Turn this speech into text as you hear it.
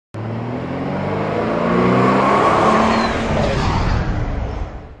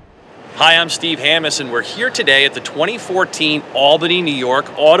Hi, I'm Steve Hammis, and we're here today at the 2014 Albany, New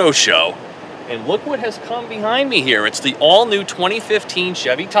York Auto Show. And look what has come behind me here. It's the all-new 2015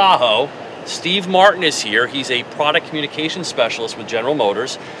 Chevy Tahoe. Steve Martin is here. He's a product communication specialist with General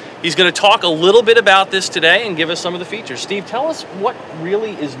Motors. He's going to talk a little bit about this today and give us some of the features. Steve, tell us what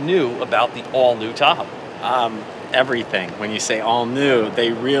really is new about the all-new Tahoe. Everything. When you say all new,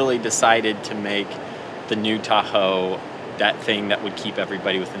 they really decided to make the new Tahoe that thing that would keep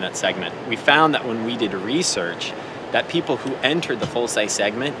everybody within that segment. We found that when we did research, that people who entered the full-size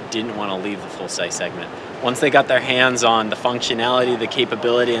segment didn't want to leave the full-size segment. Once they got their hands on the functionality, the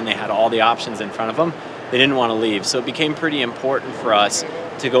capability, and they had all the options in front of them, they didn't want to leave. So it became pretty important for us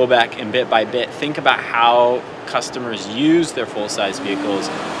to go back and bit by bit think about how customers use their full-size vehicles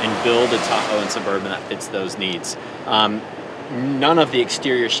and build a Tahoe and Suburban that fits those needs. None of the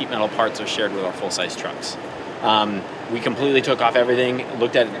exterior sheet metal parts are shared with our full-size trucks. We completely took off everything,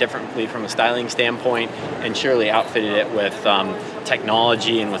 looked at it differently from a styling standpoint, and surely outfitted it with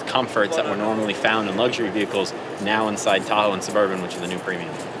technology and with comforts that were normally found in luxury vehicles, now inside Tahoe and Suburban, which are the new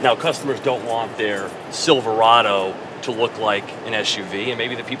premium. Now, customers don't want their Silverado to look like an SUV, and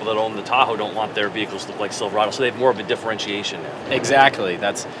maybe the people that own the Tahoe don't want their vehicles to look like Silverado, so they have more of a differentiation now. Exactly.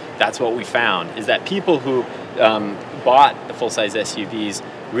 That's what we found, is that people who bought the full-size SUVs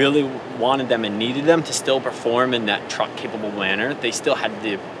really wanted them and needed them to still perform in that truck-capable manner. They still have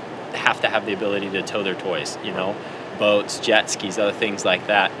to have the ability to tow their toys, you know, boats, jet skis, other things like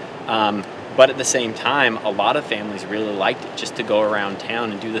that. But at the same time, a lot of families really liked it just to go around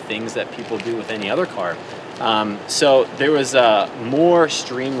town and do the things that people do with any other car. So there was a more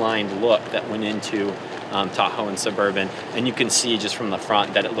streamlined look that went into Tahoe and Suburban, and you can see just from the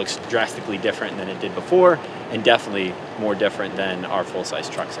front that it looks drastically different than it did before, and definitely more different than our full-size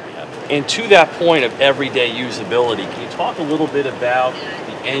trucks that we have. And to that point of everyday usability, can you talk a little bit about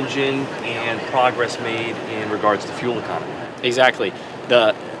the engine and progress made in regards to fuel economy? Exactly.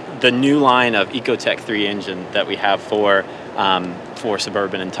 The new line of Ecotec 3 engine that we have for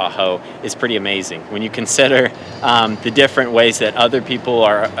Suburban and Tahoe is pretty amazing. When you consider the different ways that other people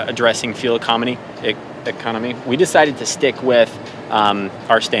are addressing fuel economy, we decided to stick with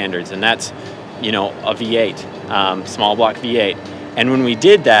our standards, and that's, you know, a V8, small block V8. And when we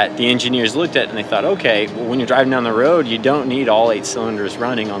did that, the engineers looked at it and they thought, okay, well, when you're driving down the road, you don't need all 8 cylinders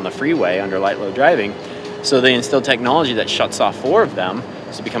running on the freeway under light load driving. So they instilled technology that shuts off 4 of them,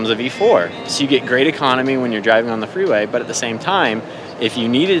 so it becomes a V4. So you get great economy when you're driving on the freeway, but at the same time, if you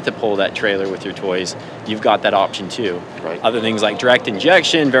needed to pull that trailer with your toys, you've got that option too. Right. Other things like direct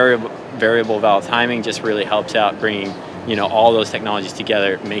injection, variable valve timing just really helps out bringing, you know, all those technologies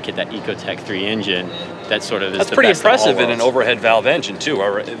together, make it that Ecotec 3 engine that sort of is That's the pretty best of all impressive in worlds. an overhead valve engine too.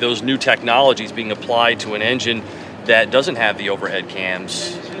 Are those new technologies being applied to an engine that doesn't have the overhead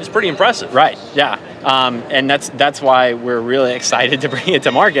cams is pretty impressive. Right, yeah. And that's why we're really excited to bring it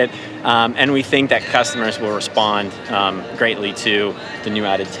to market. And we think that customers will respond greatly to the new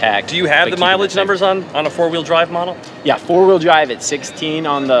added tech. Do you have the mileage numbers on a 4-wheel drive model? Yeah, 4-wheel drive at 16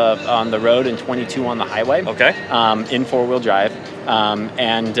 on the road and 22 on the highway. Okay. In 4-wheel drive.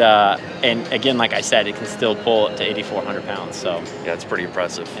 And again, like I said, it can still pull up to 8,400 pounds. So yeah, it's pretty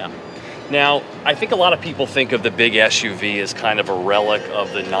impressive. Yeah. Now, I think a lot of people think of the big SUV as kind of a relic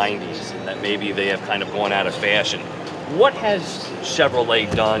of the 90s, and that maybe they have kind of gone out of fashion. What has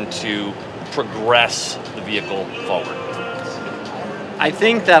Chevrolet done to progress the vehicle forward? I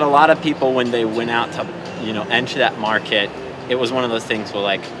think that a lot of people, when they went out to, you know, enter that market, it was one of those things where,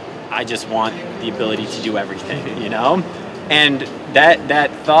 like, I just want the ability to do everything, you know? And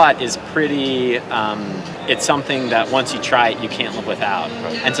that thought is pretty, it's something that once you try it, you can't live without.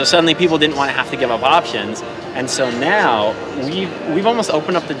 Right. And so suddenly people didn't want to have to give up options. And so now we've almost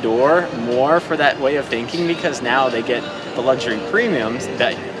opened up the door more for that way of thinking, because now they get the luxury premiums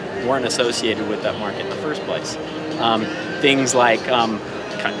that weren't associated with that market in the first place. Things like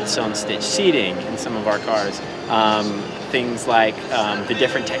cut and sewn stitch seating in some of our cars. Things like the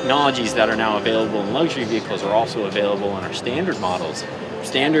different technologies that are now available in luxury vehicles are also available in our standard models.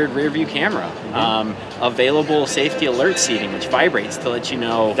 Standard rear view camera, available safety alert seating, which vibrates to let you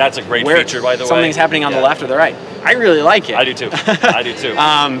know. That's a great feature, by the way. Something's happening on the left or the right. I really like it. I do too. I do too.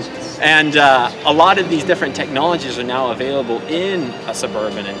 And a lot of these different technologies are now available in a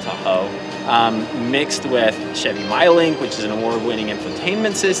Suburban and Tahoe, mixed with Chevy MyLink, which is an award-winning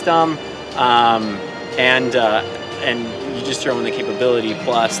infotainment system, and you just throw in the capability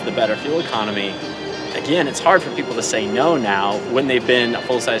plus the better fuel economy. Again, it's hard for people to say no now when they've been a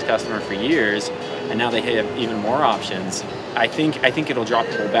full-size customer for years, and now they have even more options. I think it'll draw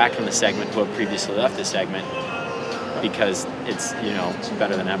people back from the segment who have previously left the segment. because it's, you know,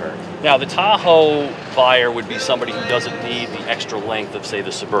 better than ever. Now, the Tahoe buyer would be somebody who doesn't need the extra length of, say,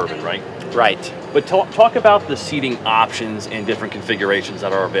 the Suburban, right? Right. But talk about the seating options and different configurations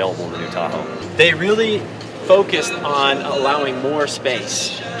that are available in the new Tahoe. They really focused on allowing more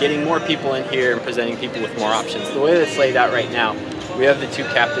space, getting more people in here and presenting people with more options. The way that's laid out right now, we have the 2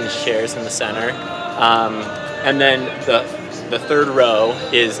 captain's chairs in the center, and then the third row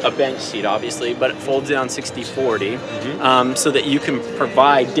is a bench seat, obviously, but it folds down 60/40, so that you can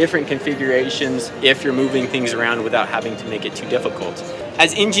provide different configurations if you're moving things around without having to make it too difficult.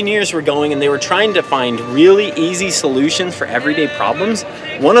 As engineers were going and they were trying to find really easy solutions for everyday problems,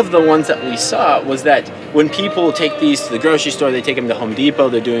 one of the ones that we saw was that when people take these to the grocery store, they take them to Home Depot,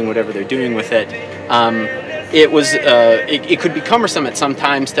 they're doing whatever they're doing with it. It could be cumbersome at some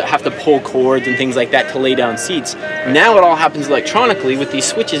times to have to pull cords and things like that to lay down seats. Now it all happens electronically with these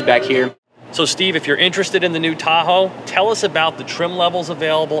switches back here. So Steve, if you're interested in the new Tahoe, tell us about the trim levels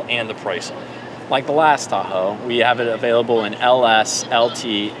available and the pricing. Like the last Tahoe, we have it available in LS,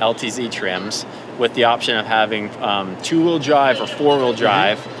 LT, LTZ trims with the option of having 2-wheel drive or 4-wheel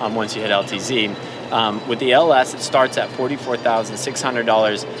drive once you hit LTZ. With the LS, it starts at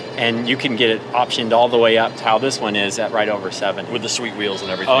 $44,600, and you can get it optioned all the way up to how this one is at right over $70,000. With the sweet wheels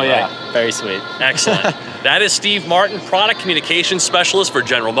and everything. Oh yeah, right? Very sweet. Excellent. That is Steve Martin, Product Communications Specialist for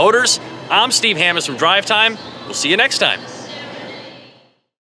General Motors. I'm Steve Hammes from Drive Time. We'll see you next time.